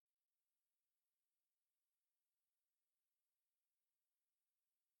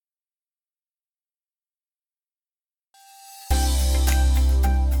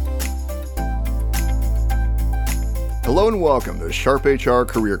Hello and welcome to Sharp HR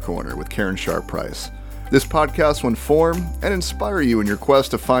Career Corner with Karen Sharp Price. This podcast will inform and inspire you in your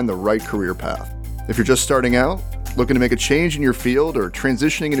quest to find the right career path. If you're just starting out, looking to make a change in your field, or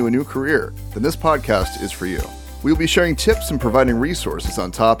transitioning into a new career, then this podcast is for you. We'll be sharing tips and providing resources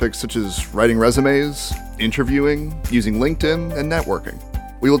on topics such as writing resumes, interviewing, using LinkedIn, and networking.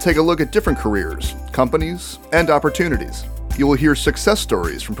 We will take a look at different careers, companies, and opportunities. You will hear success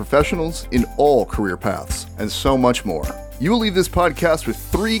stories from professionals in all career paths, and so much more. You will leave this podcast with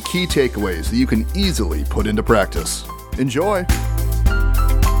 3 key takeaways that you can easily put into practice. Enjoy!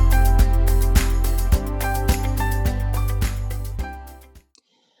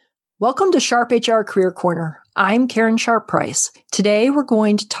 Welcome to Sharp HR Career Corner. I'm Karen Sharp Price. Today we're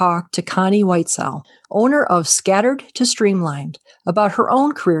going to talk to Connie Whitesell, owner of Scattered to Streamlined, about her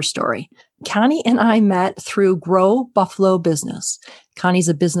own career story. Connie and I met through Grow Buffalo Business. Connie's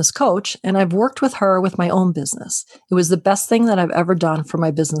a business coach, and I've worked with her with my own business. It was the best thing that I've ever done for my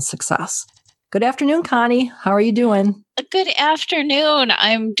business success. Good afternoon, Connie. How are you doing? Good afternoon.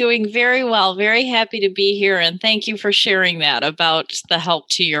 I'm doing very well. Very happy to be here. And thank you for sharing that about the help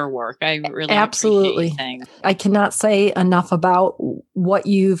to your work. I really Absolutely. appreciate it. I cannot say enough about what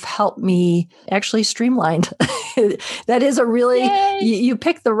you've helped me actually streamline. That is a really, you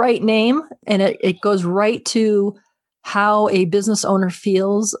pick the right name, and it goes right to how a business owner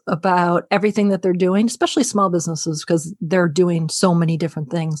feels about everything that they're doing, especially small businesses, because they're doing so many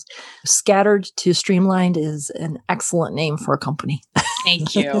different things. Scattered to Streamlined is an excellent name for a company.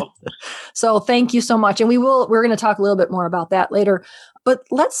 Thank you. So thank you so much. And we're going to talk a little bit more about that later. But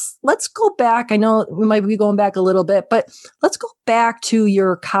let's go back. I know we might be going back a little bit, but let's go back to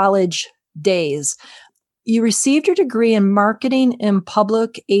your college days. You received your degree in marketing and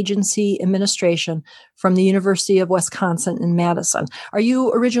public agency administration from the University of Wisconsin in Madison. Are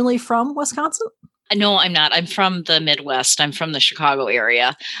you originally from Wisconsin? No, I'm not. I'm from the Midwest. I'm from the Chicago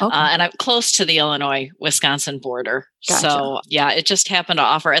area, and I'm close to the Illinois-Wisconsin border. Gotcha. So, yeah, it just happened to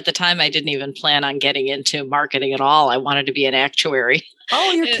offer. At the time, I didn't even plan on getting into marketing at all. I wanted to be an actuary.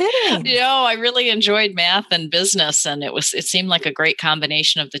 Oh, you're kidding. I really enjoyed math and business, and it seemed like a great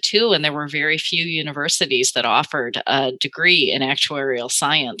combination of the two. And there were very few universities that offered a degree in actuarial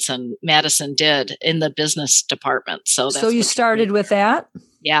science, and Madison did in the business department. So you started with that?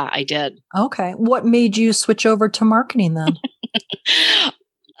 Yeah, I did. Okay. What made you switch over to marketing then?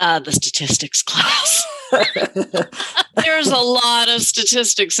 The statistics class. There's a lot of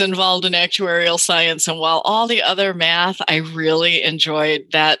statistics involved in actuarial science. And while all the other math I really enjoyed,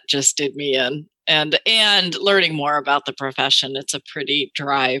 that just did me in. And learning more about the profession. It's a pretty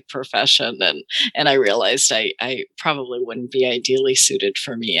dry profession. And I realized I probably wouldn't be ideally suited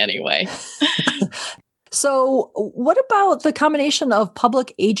for me anyway. So what about the combination of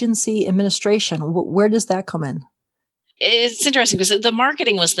public agency administration? Where does that come in? It's interesting because the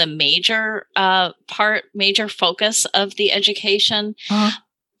marketing was the major focus of the education. Uh-huh.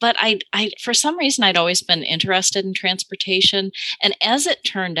 But I, for some reason, I'd always been interested in transportation. And as it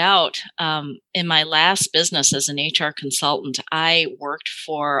turned out, in my last business as an HR consultant, I worked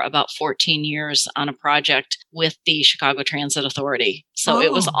for about 14 years on a project with the Chicago Transit Authority. So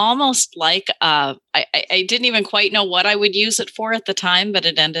It was almost like I didn't even quite know what I would use it for at the time, but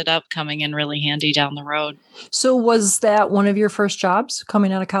it ended up coming in really handy down the road. So was that one of your first jobs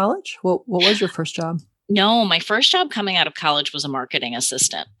coming out of college? What was your first job? No, my first job coming out of college was a marketing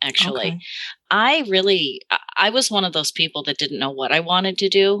assistant, actually. Okay. I was one of those people that didn't know what I wanted to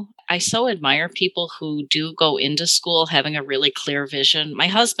do. I so admire people who do go into school having a really clear vision. My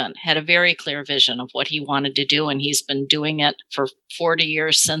husband had a very clear vision of what he wanted to do, and he's been doing it for 40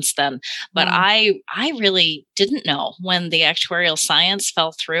 years since then. But I really didn't know when the actuarial science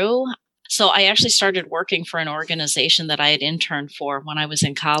fell through. So I actually started working for an organization that I had interned for when I was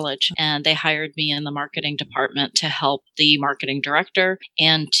in college, and they hired me in the marketing department to help the marketing director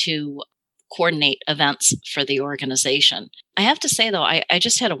and to coordinate events for the organization. I have to say, though, I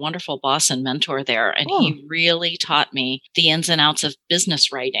just had a wonderful boss and mentor there, and he really taught me the ins and outs of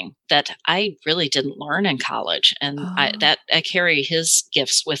business writing that I really didn't learn in college. And I carry his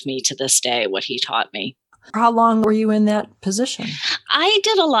gifts with me to this day, what he taught me. How long were you in that position? I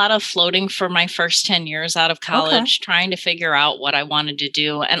did a lot of floating for my first 10 years out of college, trying to figure out what I wanted to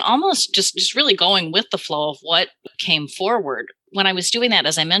do and almost just really going with the flow of what came forward. When I was doing that,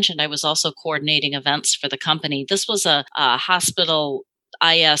 as I mentioned, I was also coordinating events for the company. This was a hospital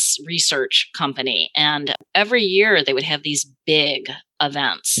IS research company. And every year they would have these big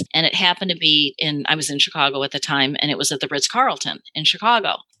events. And it happened to be I was in Chicago at the time, and it was at the Ritz-Carlton in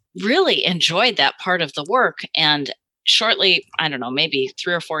Chicago. Really enjoyed that part of the work. And shortly, I don't know, maybe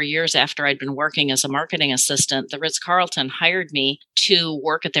 3 or 4 years after I'd been working as a marketing assistant, the Ritz-Carlton hired me to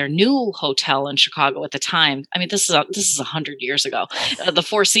work at their new hotel in Chicago at the time. I mean, this is 100 years ago. The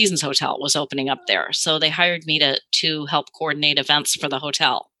Four Seasons Hotel was opening up there. So they hired me to help coordinate events for the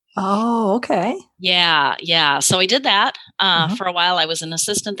hotel. Oh, okay. Yeah. So I did that for a while. I was an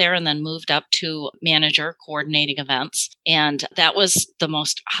assistant there and then moved up to manager coordinating events. And that was the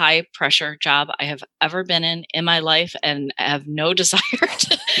most high pressure job I have ever been in my life, and I have no desire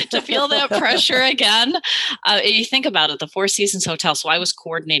to feel that pressure again. You think about it, the Four Seasons Hotel. So I was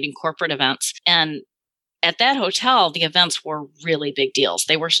coordinating corporate events, and at that hotel, the events were really big deals.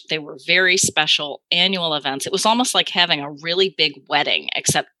 They were very special annual events. It was almost like having a really big wedding,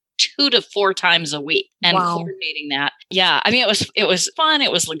 except 2 to 4 times a week, and coordinating that. Yeah. I mean, it was fun.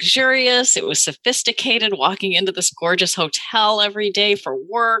 It was luxurious. It was sophisticated, walking into this gorgeous hotel every day for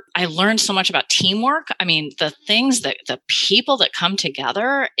work. I learned so much about teamwork. I mean, the people that come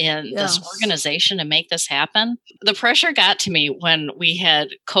together in this organization to make this happen. The pressure got to me when we had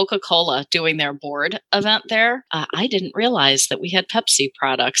Coca-Cola doing their board event there. I didn't realize that we had Pepsi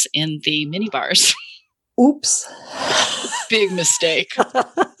products in the mini bars. Oops. Big mistake.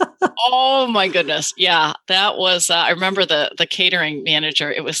 Oh my goodness. Yeah, that was, I remember the catering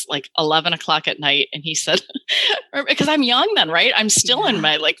manager, it was like 11 o'clock at night. And he said, because I'm young then, right? I'm still in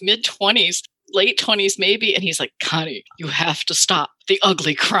my like mid 20s, late 20s maybe. And he's like, Connie, you have to stop the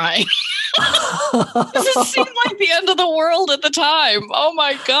ugly crying. It seemed like the end of the world at the time. Oh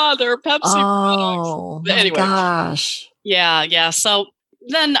my God, there are Pepsi products. Oh Anyway, my gosh. Yeah. So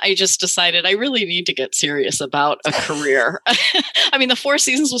then I just decided I really need to get serious about a career. I mean, the Four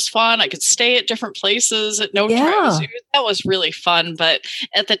Seasons was fun. I could stay at different places at no charge. That was really fun. But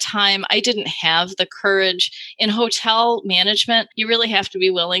at the time, I didn't have the courage. In hotel management, you really have to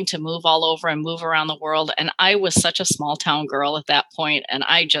be willing to move all over and move around the world. And I was such a small town girl at that point, and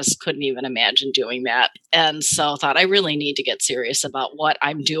I just couldn't even imagine doing that. And so I thought I really need to get serious about what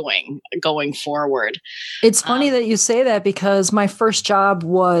I'm doing going forward. It's funny that you say that, because my first job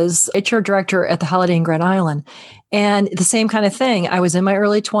was HR director at the Holiday Inn Grand Island. And the same kind of thing. I was in my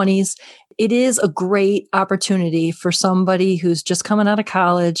early 20s. It is a great opportunity for somebody who's just coming out of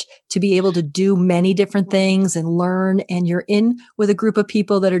college to be able to do many different things and learn. And you're in with a group of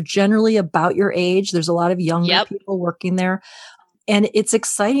people that are generally about your age. There's a lot of younger people working there. And it's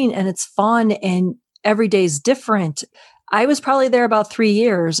exciting and it's fun, and every day is different. I was probably there about 3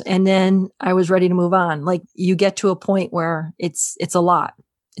 years, and then I was ready to move on. Like, you get to a point where it's a lot.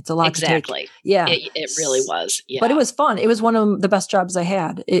 It's a lot exactly. to take. Yeah. It really was. Yeah. But it was fun. It was one of the best jobs I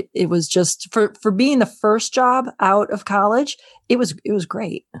had. It was just for being the first job out of college. It was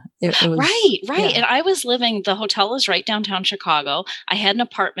great. It was right. Yeah. And I was the hotel was right downtown Chicago. I had an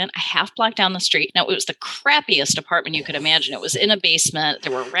apartment a half block down the street. Now, it was the crappiest apartment you could imagine. It was in a basement.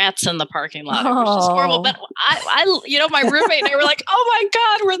 There were rats in the parking lot. It was just horrible. But my roommate and I were like, oh my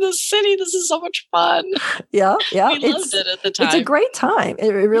God, we're in the city. This is so much fun. Yeah. We loved it at the time. It's a great time.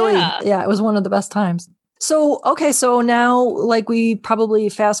 It really, it was one of the best times. So, okay. So now, like, we probably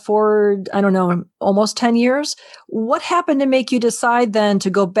fast forward, I don't know, almost 10 years. What happened to make you decide then to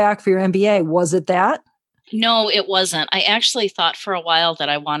go back for your MBA? Was it that? No, it wasn't. I actually thought for a while that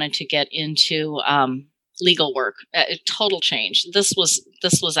I wanted to get into legal work. Total change. This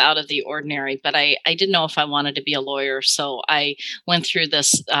was out of the ordinary, but I didn't know if I wanted to be a lawyer. So I went through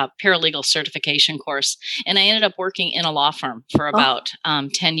this paralegal certification course, and I ended up working in a law firm for about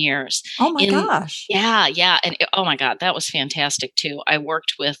 10 years. Oh my gosh. Yeah. And oh my God, that was fantastic too. I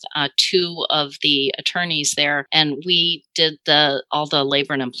worked with 2 of the attorneys there, and we did all the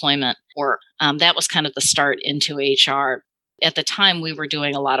labor and employment work. That was kind of the start into HR. At the time, we were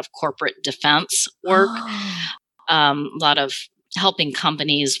doing a lot of corporate defense work, a lot of helping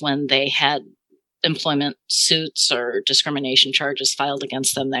companies when they had employment suits or discrimination charges filed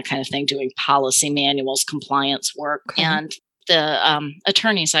against them, that kind of thing, doing policy manuals, compliance work. Okay. And the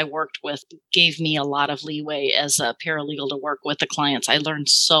attorneys I worked with gave me a lot of leeway as a paralegal to work with the clients. I learned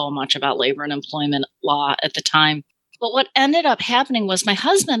so much about labor and employment law at the time. But what ended up happening was my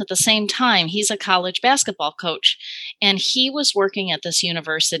husband, at the same time, he's a college basketball coach, and he was working at this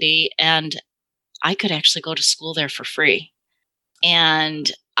university, and I could actually go to school there for free.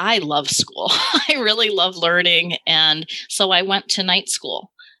 And I love school. I really love learning. And so I went to night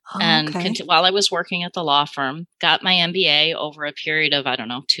school. While I was working at the law firm, got my MBA over a period of,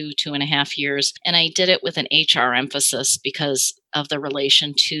 2.5 years. And I did it with an HR emphasis because of the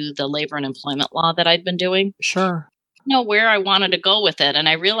relation to the labor and employment law that I'd been doing. Sure. Know where I wanted to go with it. And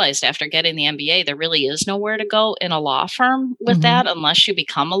I realized after getting the MBA, there really is nowhere to go in a law firm with that unless you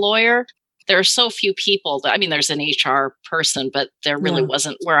become a lawyer. there are so few people that, I mean, there's an HR person, but there really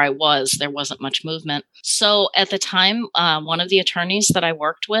wasn't, where I was, there wasn't much movement. So at the time, one of the attorneys that I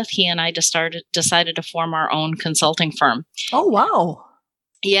worked with, he and I decided to form our own consulting firm. Oh, wow.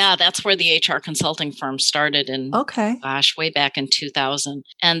 Yeah, that's where the HR consulting firm started in, way back in 2000.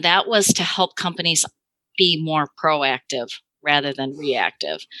 And that was to help companies be more proactive rather than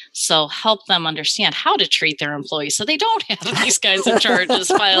reactive. So help them understand how to treat their employees so they don't have these kinds of charges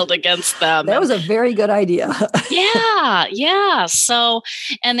filed against them. That was a very good idea. Yeah. So,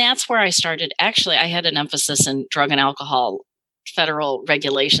 and that's where I started. Actually, I had an emphasis in drug and alcohol, federal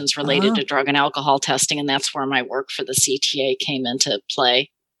regulations related to drug and alcohol testing. And that's where my work for the CTA came into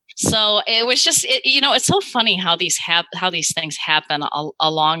play. So it was just, it's so funny how these things happen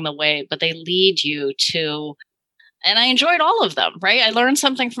along the way, but they lead you to, and I enjoyed all of them, right? I learned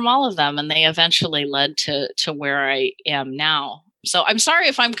something from all of them, and they eventually led to where I am now. So I'm sorry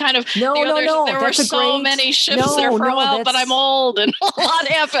if I'm kind of, no. There were so many shifts there for a while, but I'm old and a lot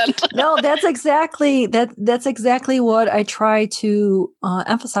happened. No, that's exactly what I try to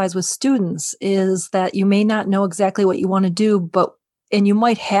emphasize with students, is that you may not know exactly what you want to do, and you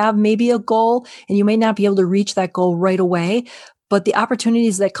might have maybe a goal, and you may not be able to reach that goal right away, but the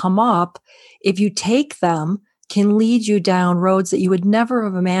opportunities that come up, if you take them, can lead you down roads that you would never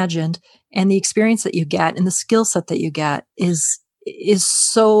have imagined. And the experience that you get and the skill set that you get is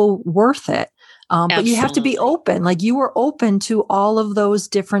so worth it. But you have to be open. Like, you were open to all of those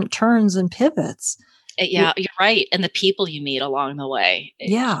different turns and pivots. Yeah, you're right. And the people you meet along the way.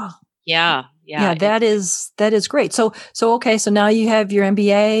 Yeah, that is great. So now you have your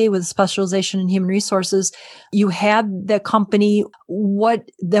MBA with specialization in human resources. You had the company. What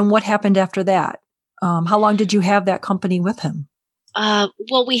happened after that? How long did you have that company with him?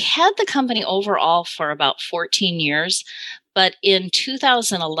 Well, we had the company overall for about 14 years, but in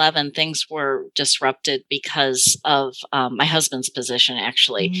 2011, things were disrupted because of my husband's position,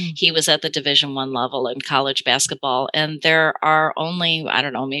 actually. He was at the Division I level in college basketball, and there are only, I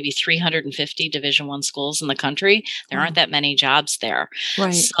don't know, maybe 350 Division I schools in the country. There aren't that many jobs there.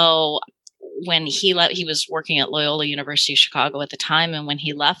 Right. So when he left, he was working at Loyola University of Chicago at the time, and when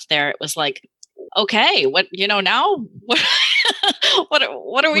he left there, it was like, okay, now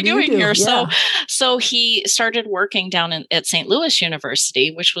what are we doing here? Yeah. So he started working down at St. Louis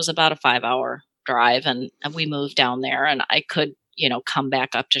University, which was about a 5-hour drive. And we moved down there, and I could, come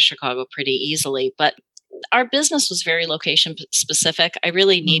back up to Chicago pretty easily. But our business was very location specific. I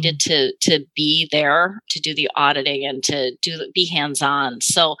really needed to be there to do the auditing and to be hands-on.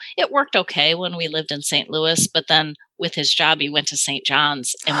 So it worked okay when we lived in St. Louis, but then with his job, he went to St.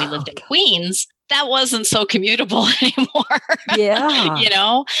 John's, and we lived in Queens. That wasn't so commutable anymore.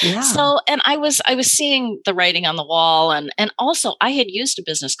 Yeah. Yeah. So, and I was seeing the writing on the wall, and also I had used a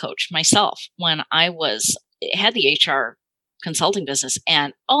business coach myself when I had the HR consulting business.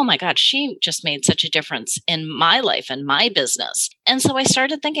 And oh my God, she just made such a difference in my life and my business. And so I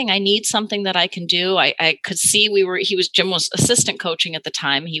started thinking, I need something that I can do. I could see Jim was assistant coaching at the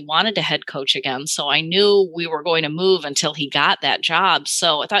time. He wanted to head coach again. So I knew we were going to move until he got that job.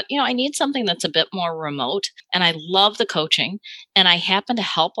 So I thought, I need something that's a bit more remote. And I love the coaching. And I happen to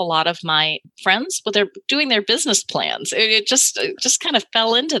help a lot of my friends with doing their business plans. It just kind of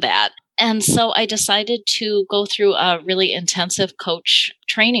fell into that. And so I decided to go through a really intensive coach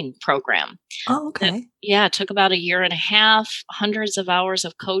training program. Oh, okay. It took about 1.5 years, hundreds of hours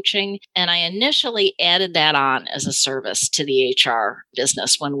of coaching. And I initially added that on as a service to the HR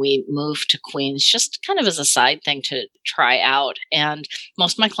business when we moved to Queens, just kind of as a side thing to try out. And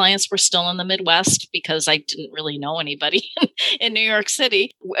most of my clients were still in the Midwest because I didn't really know anybody in New York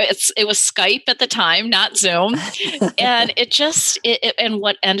City. It was Skype at the time, not Zoom. And and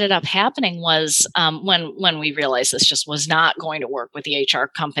what ended up happening was when we realized this just was not going to work with the HR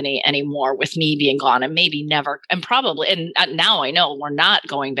company anymore, with me being gone and maybe never, and now I know we're not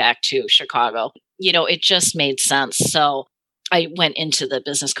going back to Chicago. It just made sense. So I went into the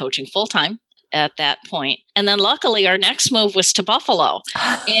business coaching full time at that point. And then luckily our next move was to Buffalo.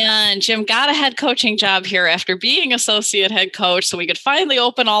 And Jim got a head coaching job here after being associate head coach. So we could finally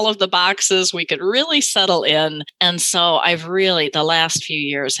open all of the boxes. We could really settle in. And so the last few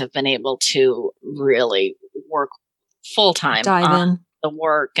years have been able to really work full time. Dive in. The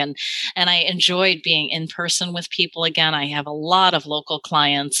work. And I enjoyed being in person with people again. I have a lot of local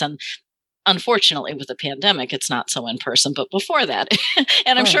clients, and unfortunately with the pandemic, it's not so in person, but before that,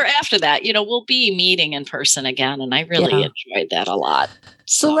 and I'm sure after that, we'll be meeting in person again. And I really enjoyed that a lot.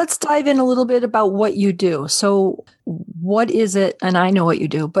 So let's dive in a little bit about what you do. So what is it? And I know what you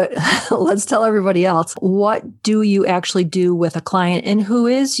do, but let's tell everybody else, what do you actually do with a client, and who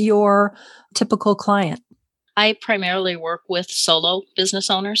is your typical client? I primarily work with solo business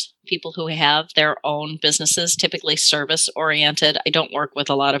owners, people who have their own businesses, typically service oriented. I don't work with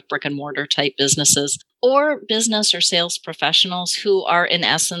a lot of brick and mortar type businesses or business or sales professionals who are in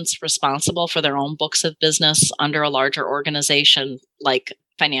essence responsible for their own books of business under a larger organization like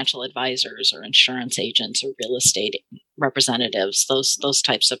financial advisors or insurance agents or real estate representatives, those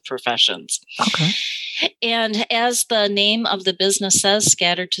types of professions. Okay. And as the name of the business says,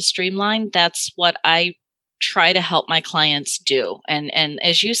 Scattered to Streamline, that's what I try to help my clients do. And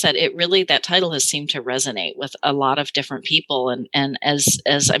as you said, it really, that title has seemed to resonate with a lot of different people. And as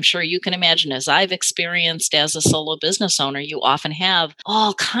I'm sure you can imagine, as I've experienced as a solo business owner, you often have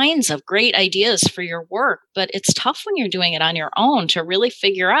all kinds of great ideas for your work, but it's tough when you're doing it on your own to really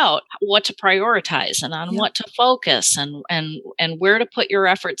figure out what to prioritize and on what to focus and where to put your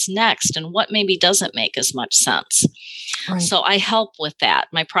efforts next and what maybe doesn't make as much sense. Right. So I help with that.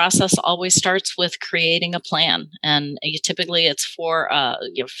 My process always starts with creating a plan, and typically it's for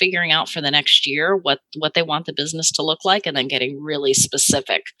figuring out for the next year what they want the business to look like, and then getting really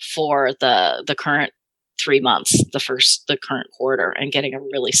specific for the current 3 months, the current quarter, and getting a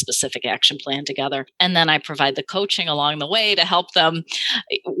really specific action plan together. And then I provide the coaching along the way to help them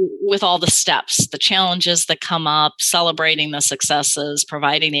with all the steps, the challenges that come up, celebrating the successes,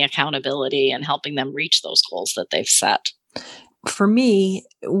 providing the accountability, and helping them reach those goals that they've set. For me,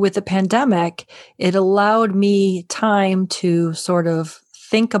 with the pandemic, it allowed me time to sort of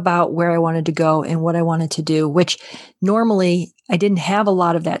think about where I wanted to go and what I wanted to do, which normally I didn't have a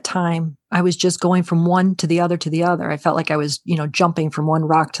lot of that time. I was just going from one to the other to the other. I felt like I was, jumping from one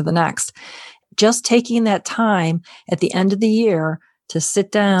rock to the next. Just taking that time at the end of the year to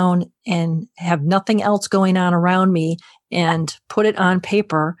sit down and have nothing else going on around me and put it on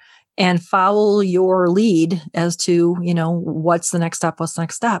paper and follow your lead as to, what's the next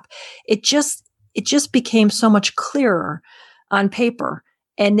step? It just became so much clearer on paper.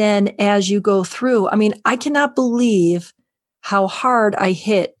 And then as you go through, I cannot believe how hard I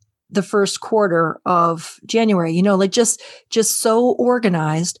hit the first quarter of January, just so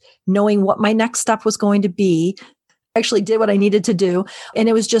organized, knowing what my next step was going to be. I actually did what I needed to do. And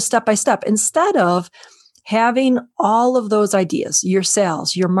it was just step by step, instead of having all of those ideas, your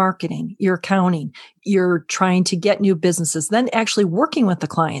sales, your marketing, your accounting, you're trying to get new businesses, then actually working with the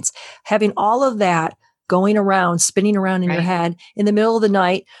clients, having all of that going around, spinning around in your head in the middle of the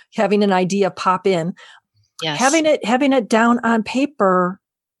night, having an idea pop in, having it down on paper.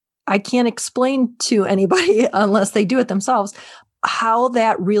 I can't explain to anybody unless they do it themselves, how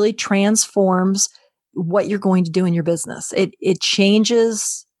that really transforms what you're going to do in your business. It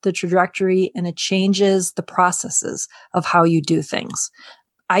changes the trajectory and it changes the processes of how you do things.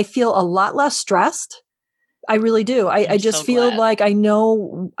 I feel a lot less stressed. I really do. I just feel like I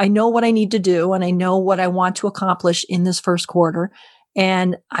know what I need to do, and I know what I want to accomplish in this first quarter.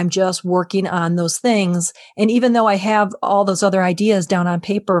 And I'm just working on those things. And even though I have all those other ideas down on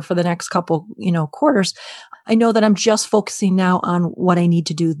paper for the next couple, quarters, I know that I'm just focusing now on what I need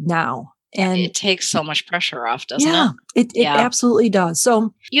to do now. And it takes so much pressure off, doesn't it? It absolutely does.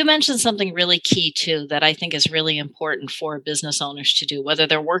 So you mentioned something really key too, that I think is really important for business owners to do, whether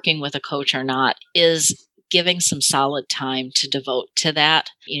they're working with a coach or not, is giving some solid time to devote to that.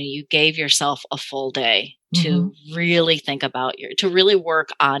 You gave yourself a full day to really think about to really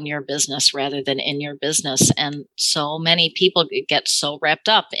work on your business rather than in your business. And so many people get so wrapped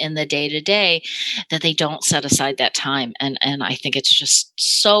up in the day to day that they don't set aside that time. And I think it's just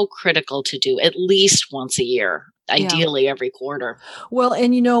so critical to do at least once a year, ideally every quarter. Well,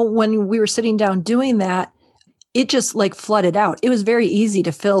 and when we were sitting down doing that, it just flooded out. It was very easy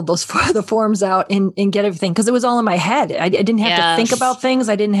to fill the forms out and get everything, because it was all in my head. I didn't have to think about things.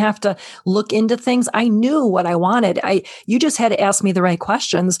 I didn't have to look into things. I knew what I wanted. You just had to ask me the right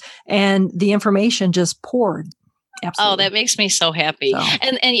questions, and the information just poured. Absolutely. Oh, that makes me so happy.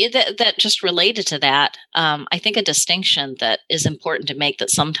 And that just related to that, I think a distinction that is important to make that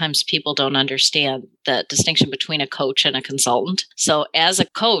sometimes people don't understand, the distinction between a coach and a consultant. So as a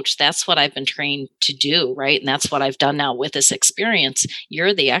coach, that's what I've been trained to do, right? And that's what I've done now with this experience.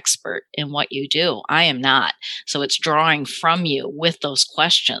 You're the expert in what you do. I am not. So it's drawing from you with those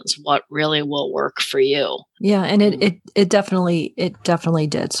questions, what really will work for you. Yeah, and it definitely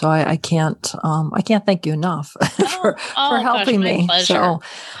did. So I can't thank you enough for helping me.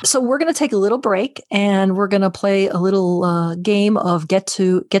 So we're going to take a little break, and we're going to play a little game of get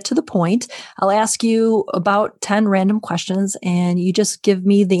to the point. I'll ask you about 10 random questions, and you just give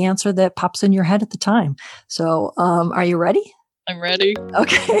me the answer that pops in your head at the time. So are you ready? I'm ready.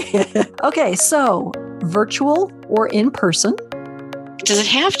 Okay. Okay. So virtual or in person? Does it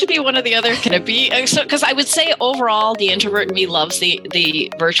have to be one or the other? Can it be? Because I would say overall, the introvert in me loves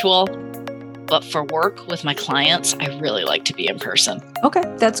the virtual. But for work with my clients, I really like to be in person. Okay,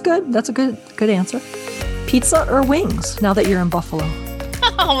 that's good. That's a good answer. Pizza or wings now that you're in Buffalo?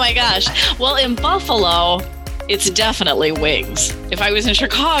 Oh my gosh. Well, in Buffalo, it's definitely wings. If I was in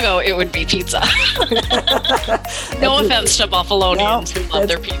Chicago, it would be pizza. No offense to Buffalonians who love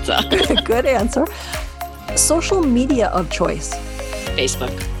their pizza. Good answer. Social media of choice?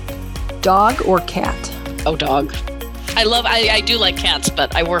 Facebook. Dog or cat? Oh, dog. I do like cats,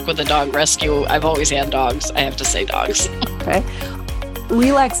 but I work with a dog rescue. I've always had dogs. I have to say dogs. Okay.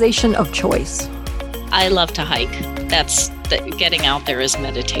 Relaxation of choice? I love to hike. Getting out there is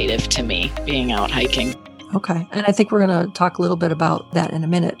meditative to me, being out hiking. Okay. And I think we're going to talk a little bit about that in a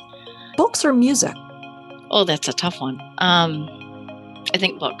minute. Books or music? Oh, that's a tough one. I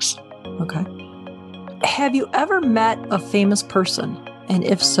think books. Okay. Have you ever met a famous person? And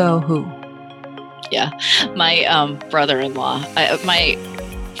if so, who? Yeah. My brother-in-law. My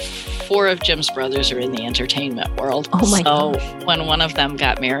 4 of Jim's brothers are in the entertainment world. Oh my gosh. So when one of them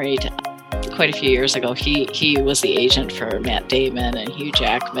got married quite a few years ago, he was the agent for Matt Damon and Hugh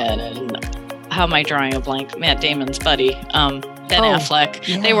Jackman and how am I drawing a blank? Matt Damon's buddy, Ben Affleck.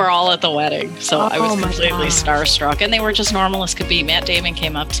 Yeah. They were all at the wedding. So I was completely starstruck. And they were just normal as could be. Matt Damon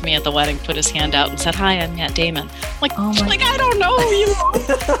came up to me at the wedding, put his hand out and said, "Hi, I'm Matt Damon." I don't know you.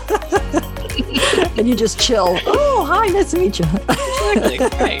 And you just chill. Oh, hi, nice to meet you.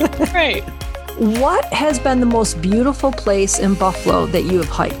 Exactly. Right. What has been the most beautiful place in Buffalo that you have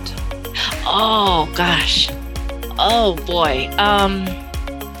hiked? Oh, gosh. Oh, boy.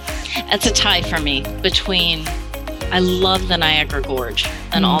 That's a tie for me between, I love the Niagara Gorge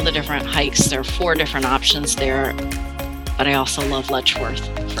and all the different hikes. There are 4 different options there, but I also love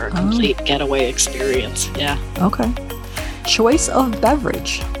Letchworth for a complete getaway experience. Yeah. Okay. Choice of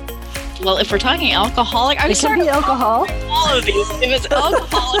beverage. Well, if we're talking alcoholic, it could be alcohol. All of these. If it's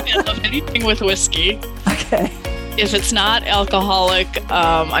alcoholic, I love anything with whiskey. Okay. If it's not alcoholic,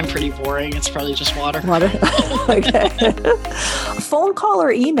 I'm pretty boring. It's probably just water. Water. Okay. Phone call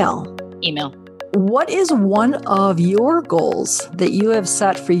or email? Email. What is one of your goals that you have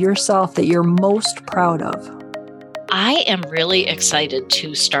set for yourself that you're most proud of? I am really excited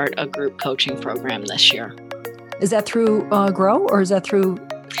to start a group coaching program this year. Is that through Grow or is that through?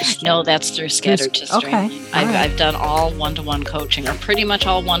 No, that's through Scattered to Streamline. Okay. I've done all one-to-one coaching, or pretty much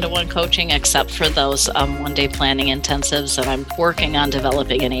all one-to-one coaching, except for those one-day planning intensives. And I'm working on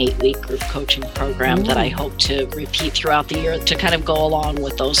developing an 8-week group coaching program that I hope to repeat throughout the year to kind of go along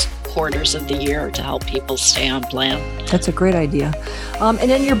with those quarters of the year to help people stay on plan. That's a great idea. And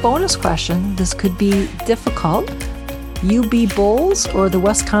then your bonus question, this could be difficult. UB Bulls or the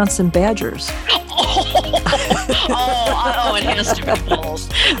Wisconsin Badgers? It has to be Bulls.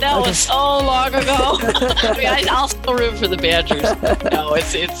 That was so long ago. I'll still root for the Badgers. No,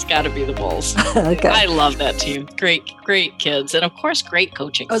 it's got to be the Bulls. Okay. I love that team. Great kids. And of course, great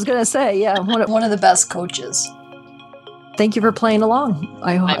coaching. I was going to say, yeah, one of the best coaches. Thank you for playing along.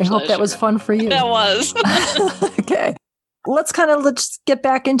 I hope that was fun for you. That was. Okay. Let's get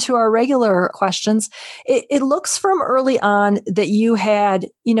back into our regular questions. It looks from early on that you had,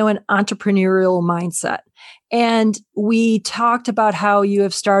 an entrepreneurial mindset. And we talked about how you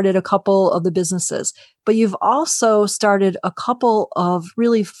have started a couple of the businesses, but you've also started a couple of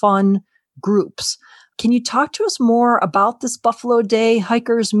really fun groups. Can you talk to us more about this Buffalo Day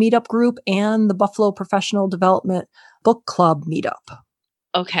Hikers Meetup group and the Buffalo Professional Development Book Club Meetup?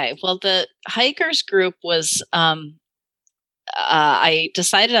 Okay. Well, the Hikers group was, I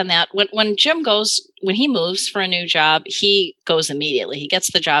decided on that when Jim when he moves for a new job, he goes immediately. He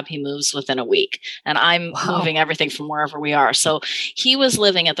gets the job, he moves within a week, and I'm moving everything from wherever we are. So he was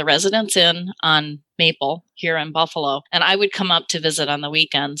living at the Residence Inn on Maple here in Buffalo, and I would come up to visit on the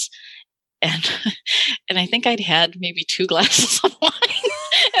weekends. And I think I'd had maybe 2 glasses of wine.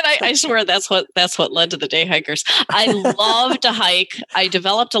 And I swear that's what led to the Day Hikers. I love to hike. I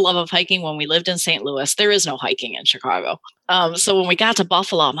developed a love of hiking when we lived in St. Louis. There is no hiking in Chicago. So when we got to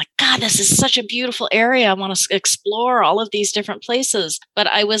Buffalo, I'm like, God, this is such a beautiful area. I want to explore all of these different places. But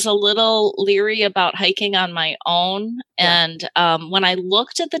I was a little leery about hiking on my own. And when I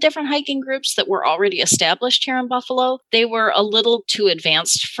looked at the different hiking groups that were already established here in Buffalo, they were a little too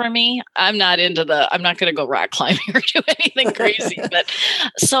advanced for me. I'm not going to go rock climbing or do anything crazy. But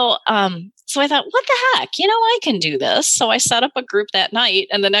so So I thought, what the heck? I can do this. So I set up a group that night,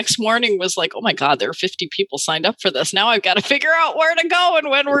 and the next morning was like, oh my God, there are 50 people signed up for this. Now I've got to figure out where to go and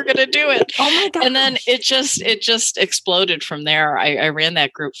when we're going to do it. Oh my God. And then it just exploded from there. I ran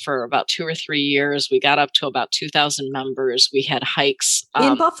that group for about 2 or 3 years. We got up to about 2,000 members. We had hikes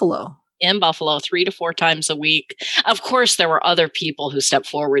in Buffalo. 3 to 4 times a week. Of course, there were other people who stepped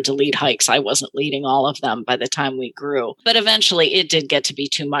forward to lead hikes. I wasn't leading all of them by the time we grew, but eventually it did get to be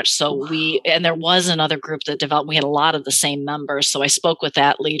too much. So and there was another group that developed. We had a lot of the same members. So I spoke with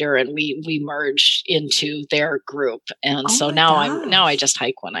that leader, and we merged into their group. And so now I just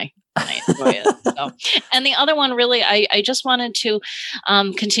hike when I enjoy it. So, and the other one, really, I just wanted to,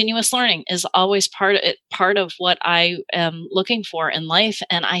 continuous learning is always part of what I am looking for in life.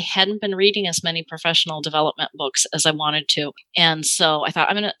 And I hadn't been reading as many professional development books as I wanted to. And so I thought,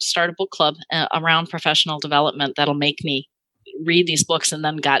 I'm going to start a book club around professional development that'll make me read these books, and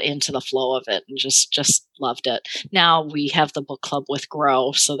then got into the flow of it and just loved it. Now we have the book club with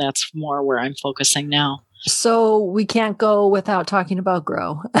Grow. So that's more where I'm focusing now. So we can't go without talking about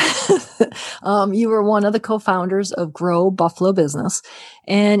Grow. You were one of the co-founders of Grow Buffalo Business.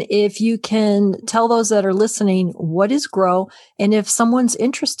 And if you can tell those that are listening, what is Grow? And if someone's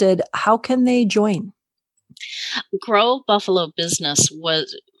interested, how can they join? Grow Buffalo Business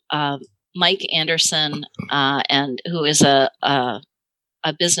was Mike Anderson, and who is a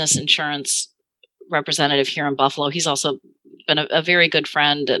business insurance representative here in Buffalo. He's also been a very good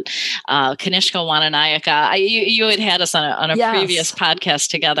friend, and Kanishka Wananayaka. You had us on a Yes. previous podcast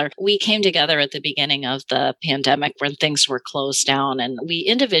together. We came together at the beginning of the pandemic when things were closed down, and we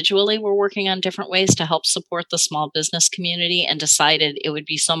individually were working on different ways to help support the small business community, and decided it would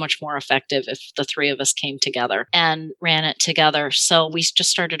be so much more effective if the three of us came together and ran it together. So we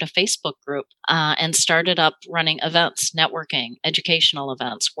just started a Facebook group and started up running events, networking, educational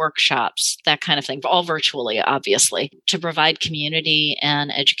events, workshops, that kind of thing, all virtually, obviously, to provide community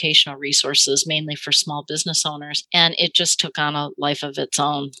and educational resources, mainly for small business owners. And it just took on a life of its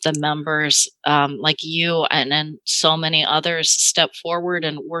own. The members, like you and so many others, stepped forward,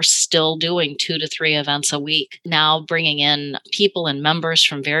 and we're still doing 2 to 3 events a week. Now bringing in people and members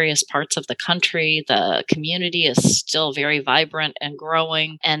from various parts of the country. The community is still very vibrant and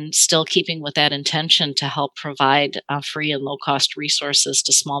growing, and still keeping with that intention to help provide free and low-cost resources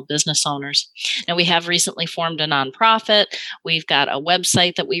to small business owners. Now, we have recently formed a nonprofit. We've got a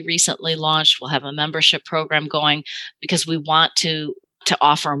website that we recently launched. We'll have a membership program going, because we want to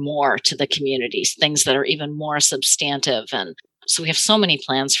offer more to the communities, things that are even more substantive. And so we have so many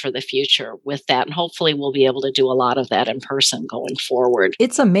plans for the future with that. And hopefully we'll be able to do a lot of that in person going forward.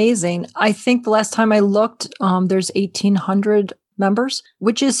 It's amazing. I think the last time I looked, there's 1,800 members,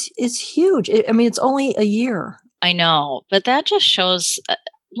 which is huge. It's only a year. I know, but that just shows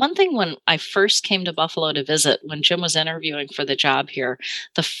one thing. When I first came to Buffalo to visit, when Jim was interviewing for the job here,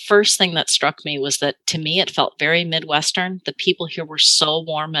 the first thing that struck me was that, to me, it felt very Midwestern. The people here were so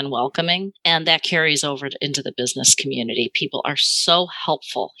warm and welcoming, and that carries over into the business community. People are so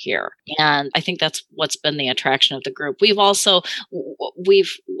helpful here. And I think that's what's been the attraction of the group. We've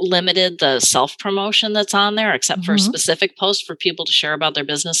limited the self-promotion that's on there, except for a specific post for people to share about their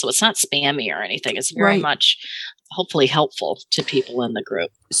business. So it's not spammy or anything. It's very much hopefully helpful to people in the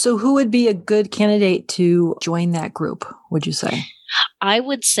group. So who would be a good candidate to join that group, would you say? I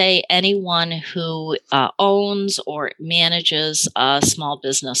would say anyone who owns or manages a small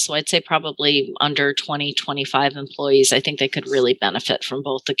business. So I'd say probably under 20, 25 employees. I think they could really benefit from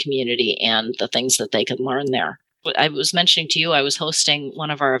both the community and the things that they could learn there. I was mentioning to you, I was hosting one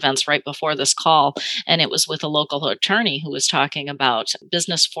of our events right before this call, and it was with a local attorney who was talking about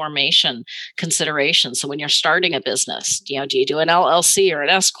business formation considerations. So when you're starting a business, do you do an LLC or an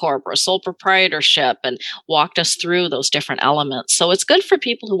S Corp or a sole proprietorship, and walked us through those different elements. So it's good for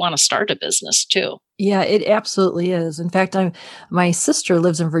people who want to start a business too. Yeah, it absolutely is. In fact, my sister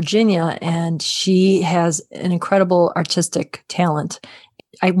lives in Virginia, and she has an incredible artistic talent.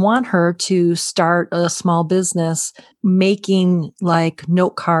 I want her to start a small business making like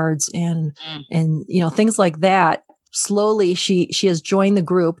note cards and things like that. Slowly, she has joined the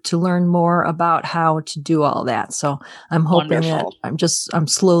group to learn more about how to do all that. So I'm hoping Wonderful. that I'm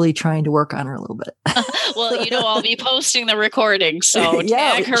slowly trying to work on her a little bit. Well, I'll be posting the recording, so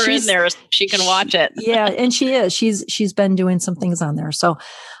tag her in there so she can watch it. Yeah, and she is. She's been doing some things on there. So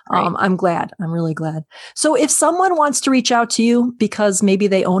I'm glad. I'm really glad. So if someone wants to reach out to you because maybe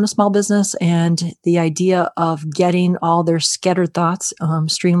they own a small business and the idea of getting all their scattered thoughts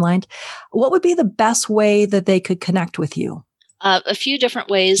streamlined, what would be the best way that they could connect with you? A few different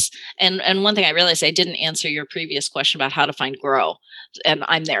ways. And one thing I realized, I didn't answer your previous question about how to find Grow. and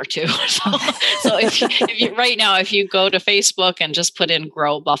I'm there too. So if you right now, if you go to Facebook and just put in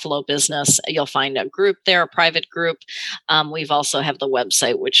Grow Buffalo Business, you'll find a group there, a private group. We've also have the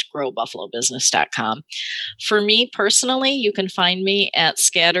website, which growbuffalobusiness.com. For me personally, you can find me at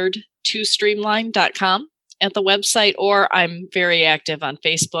scattered2streamline.com at the website, or I'm very active on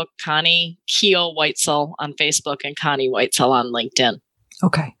Facebook, Connie Keogh Weitzel on Facebook and Connie Weitzel on LinkedIn.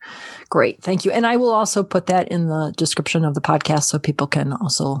 Okay, great. Thank you. And I will also put that in the description of the podcast so people can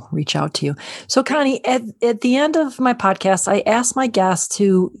also reach out to you. So Connie, at the end of my podcast, I ask my guests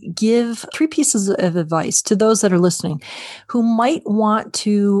to give 3 pieces of advice to those that are listening who might want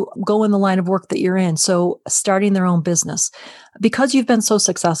to go in the line of work that you're in. So starting their own business. Because you've been so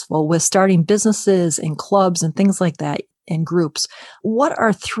successful with starting businesses and clubs and things like that, and groups, what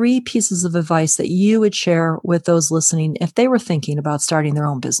are 3 pieces of advice that you would share with those listening if they were thinking about starting their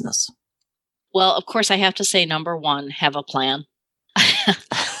own business? Well, of course, I have to say, number 1, have a plan.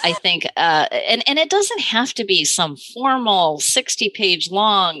 I think, and it doesn't have to be some formal 60-page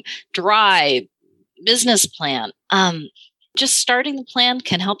long, dry business plan. Just starting the plan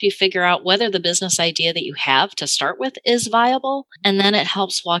can help you figure out whether the business idea that you have to start with is viable. And then it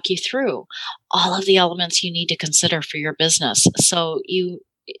helps walk you through all of the elements you need to consider for your business. So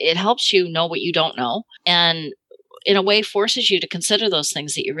it helps you know what you don't know, and in a way forces you to consider those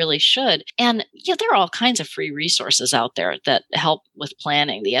things that you really should. And there are all kinds of free resources out there that help with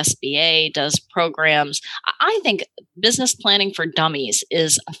planning. The SBA does programs. I think Business Planning for Dummies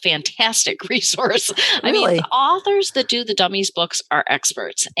is a fantastic resource. Really? I mean, the authors that do the Dummies books are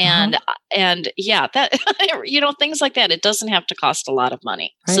experts. And that things like that. It doesn't have to cost a lot of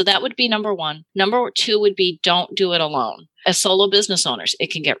money. Right. So that would be number 1. Number 2 would be don't do it alone. As solo business owners,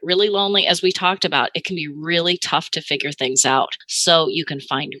 it can get really lonely. As we talked about, it can be really tough to figure things out. So you can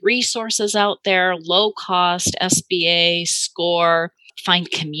find resources out there, low cost, SBA, SCORE, find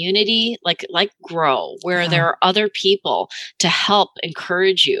community like Grow, where there are other people to help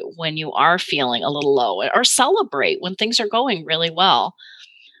encourage you when you are feeling a little low, or celebrate when things are going really well.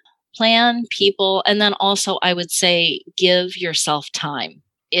 Plan, people, and then also I would say give yourself time.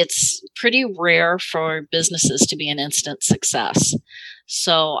 It's pretty rare for businesses to be an instant success.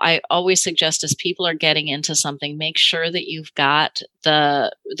 So I always suggest, as people are getting into something, make sure that you've got the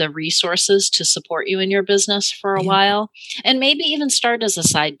resources to support you in your business for a while, and maybe even start as a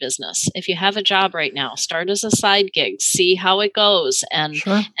side business. If you have a job right now, start as a side gig, see how it goes. And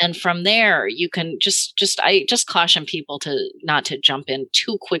from there you can I just caution people not to jump in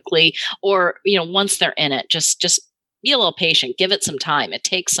too quickly, or, once they're in it, just be a little patient, give it some time. It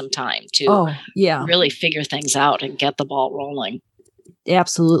takes some time to really figure things out and get the ball rolling. It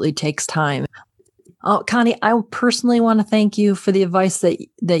absolutely takes time. Oh, Connie, I personally want to thank you for the advice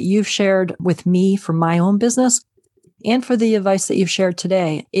that you've shared with me for my own business, and for the advice that you've shared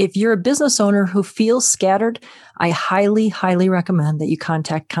today. If you're a business owner who feels scattered, I highly, highly recommend that you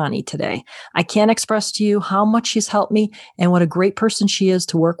contact Connie today. I can't express to you how much she's helped me and what a great person she is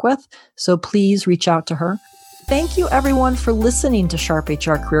to work with. So please reach out to her. Thank you, everyone, for listening to Sharp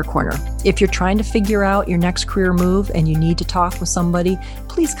HR Career Corner. If you're trying to figure out your next career move and you need to talk with somebody,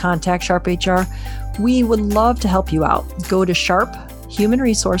 please contact Sharp HR. We would love to help you out. Go to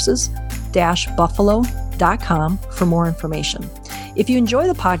sharphumanresources-buffalo.com for more information. If you enjoy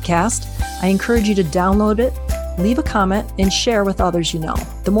the podcast, I encourage you to download it, leave a comment, and share with others you know.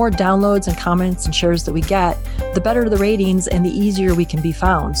 The more downloads and comments and shares that we get, the better the ratings and the easier we can be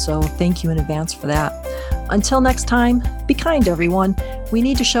found. So thank you in advance for that. Until next time, be kind, everyone. We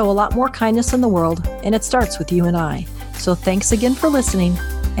need to show a lot more kindness in the world, and it starts with you and I. So thanks again for listening,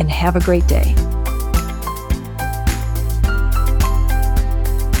 and have a great day.